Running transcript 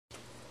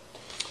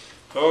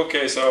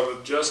Okay, so I've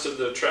adjusted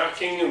the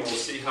tracking and we'll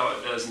see how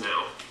it does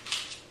now.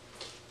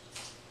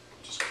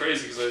 Which is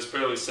crazy because I just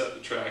barely set the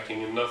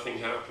tracking and nothing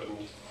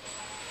happened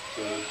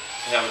to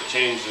have it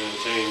changed, and it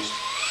changed.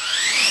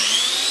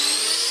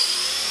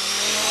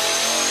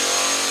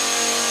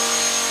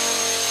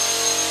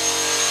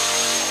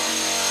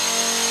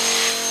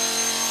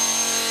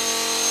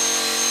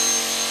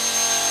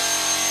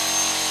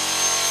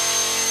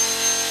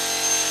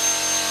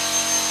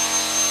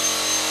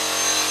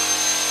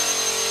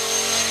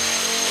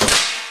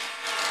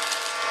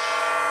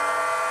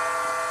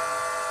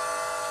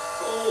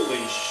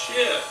 Holy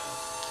shit!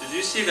 Did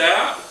you see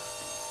that?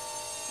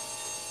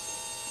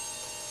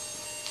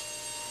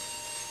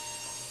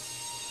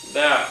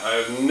 That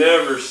I've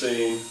never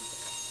seen.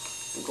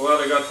 I'm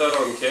glad I got that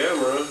on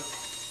camera.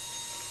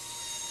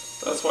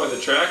 That's why the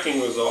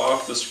tracking was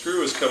off. The screw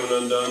was coming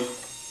undone.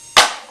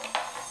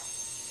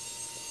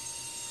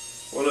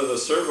 One of the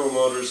servo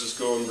motors is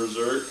going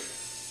berserk.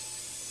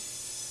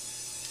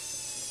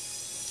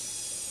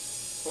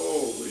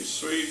 Holy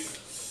sweet.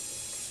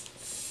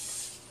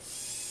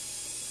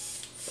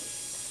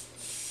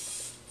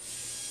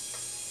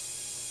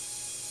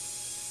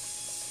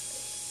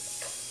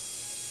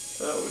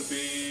 That would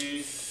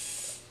be...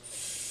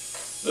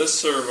 This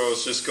servo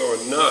is just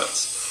going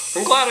nuts.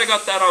 I'm glad I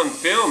got that on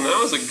film. That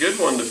was a good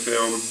one to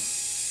film.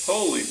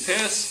 Holy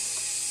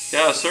piss.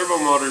 Yeah, servo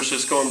motor's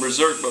just going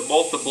berserk, but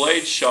both the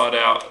blades shot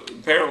out.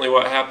 Apparently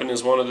what happened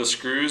is one of the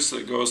screws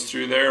that goes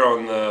through there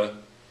on the,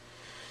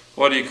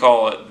 what do you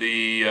call it,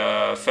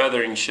 the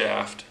feathering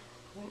shaft.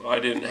 I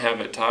didn't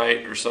have it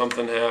tight or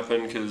something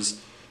happened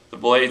because the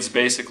blades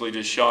basically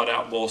just shot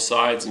out both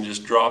sides and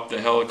just dropped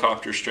the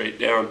helicopter straight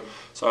down.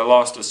 So I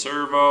lost a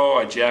servo,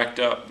 I jacked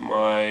up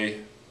my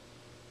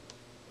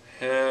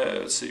head,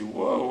 let's see,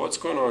 whoa, what's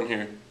going on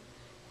here?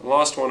 I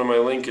lost one of my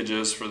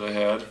linkages for the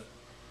head.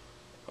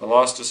 I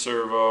lost a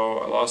servo,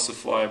 I lost the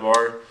fly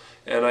bar,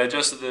 and I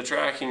adjusted the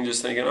tracking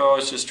just thinking, oh,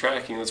 it's just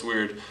tracking, that's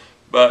weird.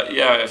 But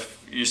yeah, if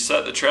you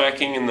set the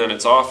tracking and then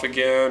it's off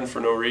again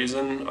for no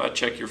reason, I'd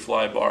check your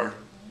fly bar.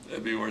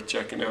 That'd be worth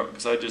checking out,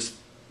 because I just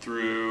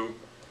threw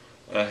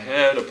a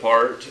head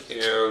apart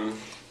and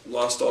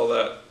lost all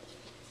that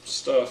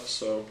stuff.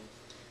 So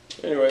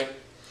anyway,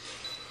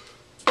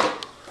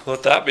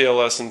 let that be a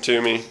lesson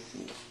to me.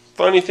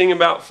 Funny thing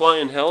about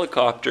flying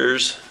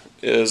helicopters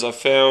is I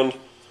found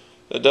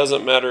it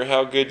doesn't matter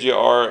how good you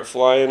are at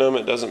flying them,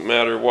 it doesn't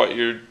matter what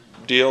your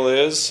deal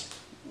is,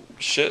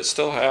 shit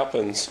still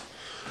happens.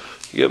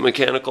 You get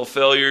mechanical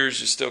failures,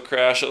 you still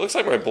crash. It looks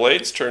like my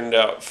blades turned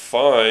out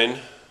fine.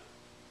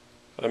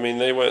 I mean,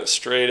 they went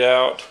straight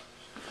out.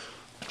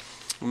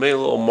 Made a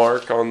little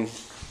mark on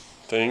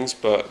things,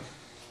 but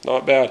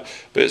not bad.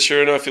 But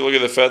sure enough, you look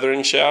at the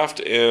feathering shaft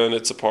and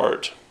it's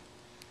apart.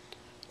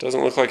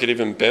 Doesn't look like it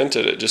even bent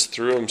it, it just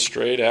threw them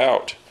straight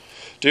out.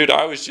 Dude,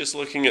 I was just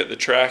looking at the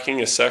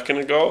tracking a second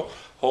ago,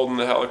 holding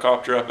the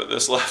helicopter up at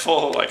this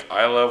level, like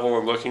eye level,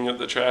 and looking at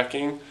the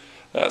tracking.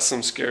 That's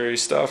some scary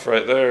stuff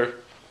right there.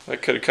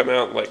 That could have come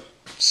out and like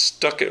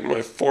stuck it in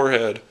my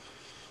forehead.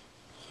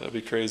 That'd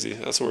be crazy.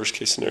 That's the worst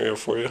case scenario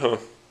for you, huh?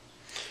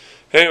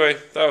 Anyway,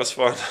 that was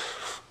fun.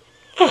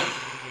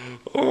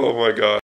 Oh my God.